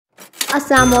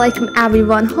Assalamualaikum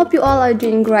everyone, hope you all are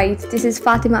doing great. This is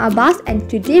Fatima Abbas and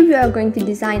today we are going to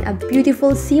design a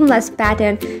beautiful seamless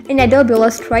pattern in Adobe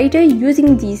Illustrator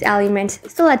using these elements.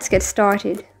 So let's get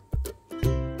started.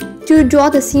 To draw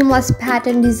the seamless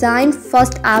pattern design,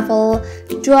 first I will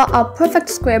draw a perfect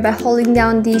square by holding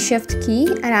down the shift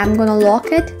key, and I'm gonna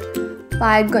lock it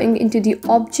by going into the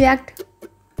object,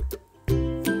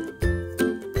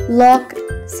 lock,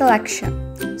 selection.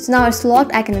 So now it's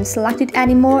locked, I can't select it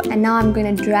anymore, and now I'm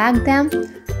gonna drag them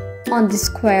on the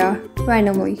square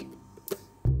randomly.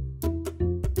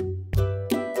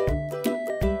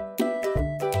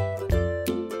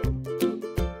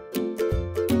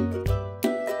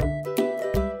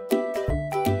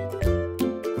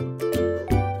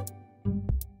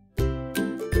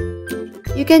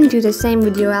 You can do the same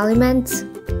with your elements.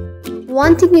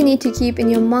 One thing you need to keep in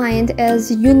your mind is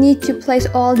you need to place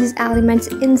all these elements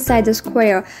inside the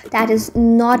square. That is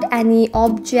not any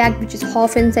object which is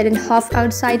half inside and half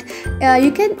outside.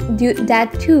 You can do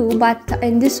that too, but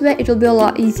in this way it will be a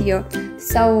lot easier.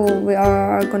 So we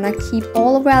are gonna keep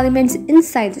all of our elements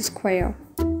inside the square.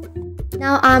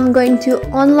 Now I'm going to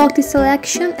unlock the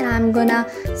selection and I'm gonna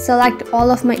select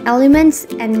all of my elements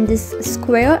in this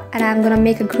square, and I'm gonna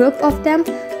make a group of them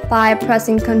by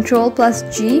pressing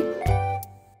Ctrl+G.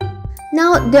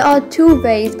 Now there are two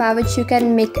ways by which you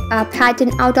can make a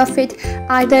pattern out of it.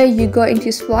 Either you go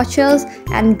into swatches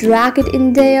and drag it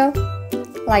in there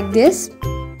like this.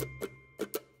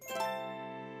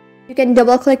 You can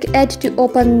double click it to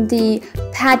open the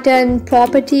pattern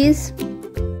properties,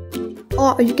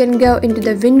 or you can go into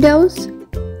the windows,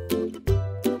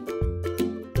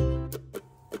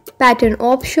 pattern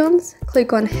options,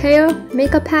 click on here,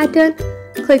 make a pattern,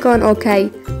 click on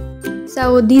OK.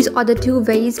 So these are the two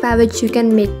ways by which you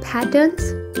can make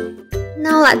patterns.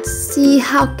 Now let's see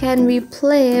how can we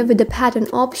play with the pattern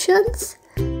options.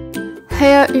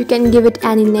 Here you can give it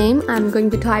any name. I'm going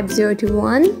to type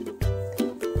 021.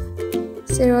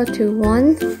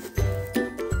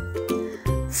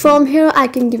 From here I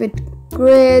can give it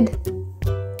grid,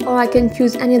 or I can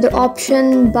choose any other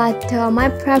option, but my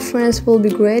preference will be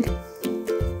grid.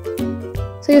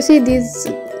 So you see this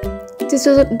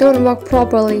don't work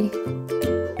properly.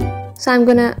 So I'm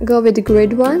gonna go with the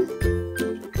grid one.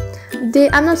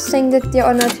 I'm not saying that they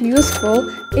are not useful.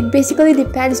 It basically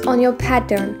depends on your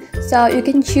pattern. So you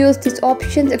can choose these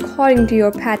options according to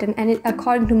your pattern, and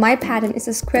according to my pattern it's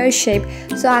a square shape.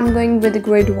 So I'm going with the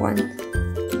grid one.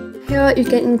 Here you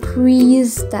can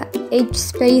increase the edge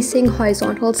spacing,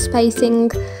 horizontal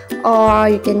spacing, or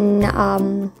you can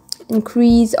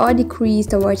increase or decrease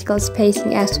the vertical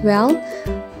spacing as well.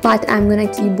 But I'm gonna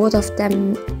keep both of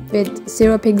them with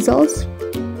 0 pixels.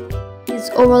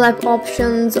 These overlap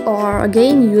options are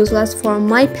again useless for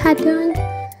my pattern.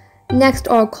 Next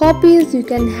are copies. You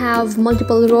can have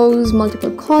multiple rows,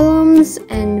 multiple columns,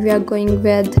 and we are going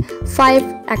with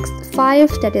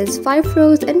 5x5, that is 5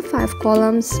 rows and 5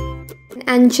 columns.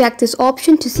 And check this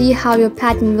option to see how your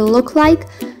pattern will look like.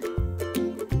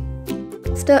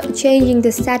 After changing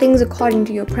the settings according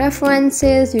to your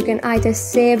preferences, you can either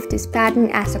save this pattern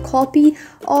as a copy,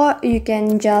 or you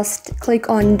can just click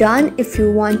on done if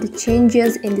you want the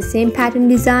changes in the same pattern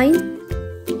design.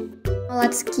 Now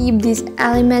let's keep these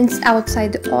elements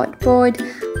outside the artboard.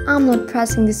 I'm not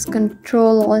pressing this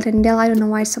Ctrl Alt and Del, I don't know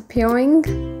why it's appearing.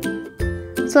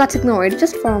 So let's ignore it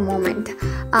just for a moment.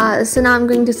 So now I'm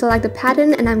going to select the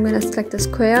pattern, and I'm going to select the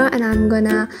square, and I'm going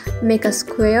to make a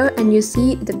square, and you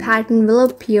see the pattern will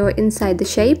appear inside the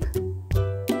shape.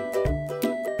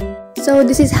 So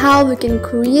this is how we can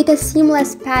create a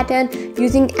seamless pattern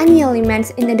using any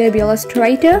elements in Adobe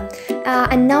Illustrator.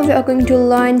 And now we are going to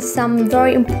learn some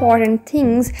very important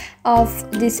things of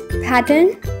this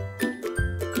pattern.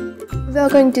 We are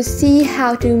going to see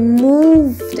how to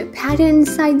move the pattern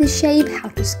inside the shape, how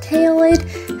to scale it,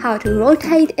 how to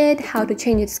rotate it, how to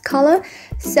change its color.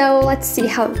 So let's see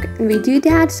how we do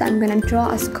that. So I'm gonna draw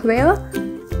a square.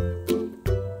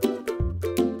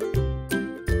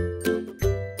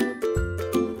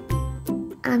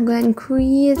 I'm gonna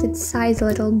increase its size a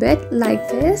little bit like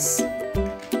this.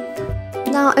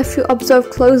 Now if you observe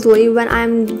closely, when I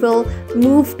will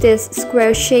move this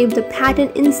square shape, the pattern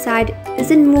inside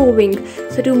isn't moving.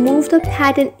 So to move the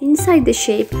pattern inside the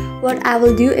shape, what I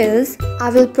will do is I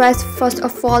will press first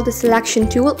of all the selection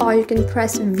tool, or you can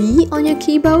press V on your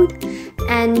keyboard,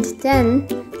 and then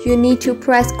you need to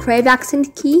press Crave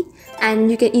accent key, and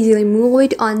you can easily move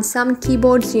it. On some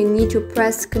keyboards you need to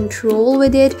press Control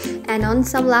with it, and on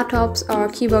some laptops or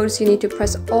keyboards you need to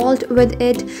press Alt with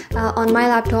it. On my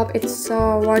laptop it's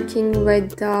working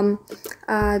with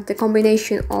the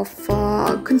combination of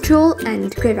Control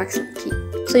and Crave accent key.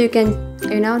 So you can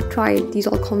try these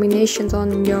all combinations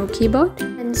on your keyboard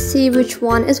and see which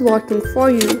one is working for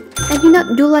you.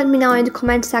 And do let me know in the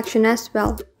comment section as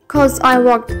well, because I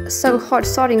worked so hard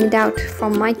sorting it out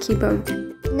from my keyboard.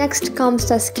 Next comes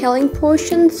the scaling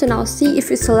portion. So now see, if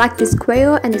you select the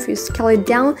square and if you scale it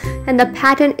down, and the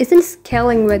pattern isn't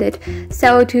scaling with it.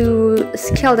 So to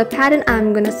scale the pattern,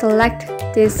 I'm gonna select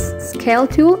this scale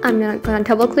tool. I'm gonna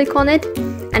double click on it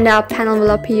and a panel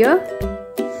will appear.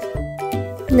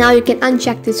 Now you can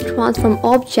uncheck this transform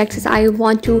objects, as I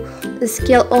want to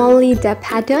scale only the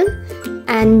pattern,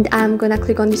 and I'm gonna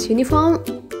click on this uniform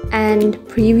and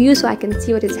preview so I can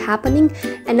see what is happening.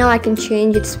 And now I can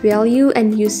change its value,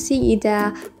 and you see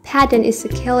the pattern is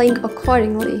scaling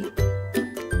accordingly.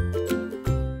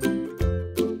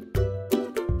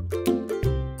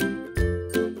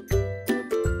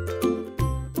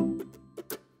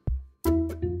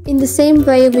 In the same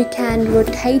way, we can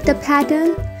rotate the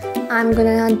pattern. I'm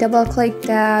gonna double click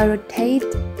the rotate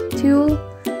tool,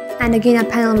 and again a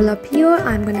panel will appear.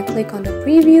 I'm gonna click on the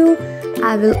preview.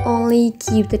 I will only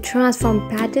keep the transform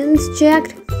patterns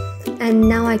checked, and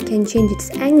now I can change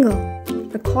its angle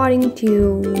according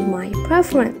to my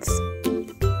preference.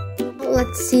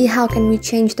 Let's see how can we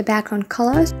change the background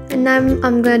colors. And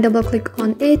I'm gonna double click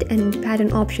on it and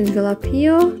pattern options will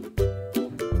appear.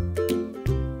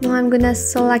 Now I'm gonna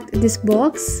select this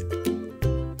box,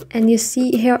 and you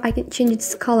see here I can change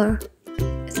its color.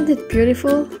 Isn't it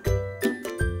beautiful?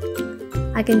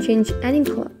 I can change any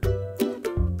color.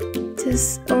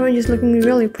 This orange is looking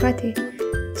really pretty.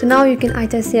 So now you can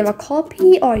either save a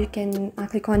copy, or you can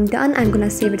click on done. I'm gonna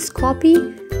save its copy,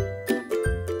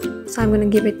 so I'm gonna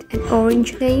give it an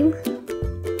orange name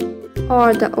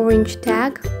or the orange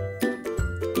tag.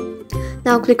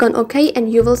 Now click on OK, and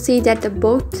you will see that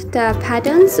both the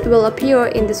patterns will appear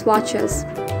in the swatches.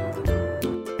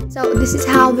 So this is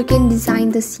how we can design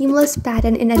the seamless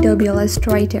pattern in Adobe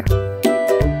Illustrator.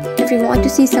 If you want to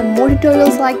see some more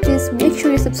tutorials like this, make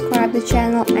sure you subscribe to the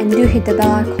channel and do hit the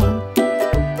bell icon.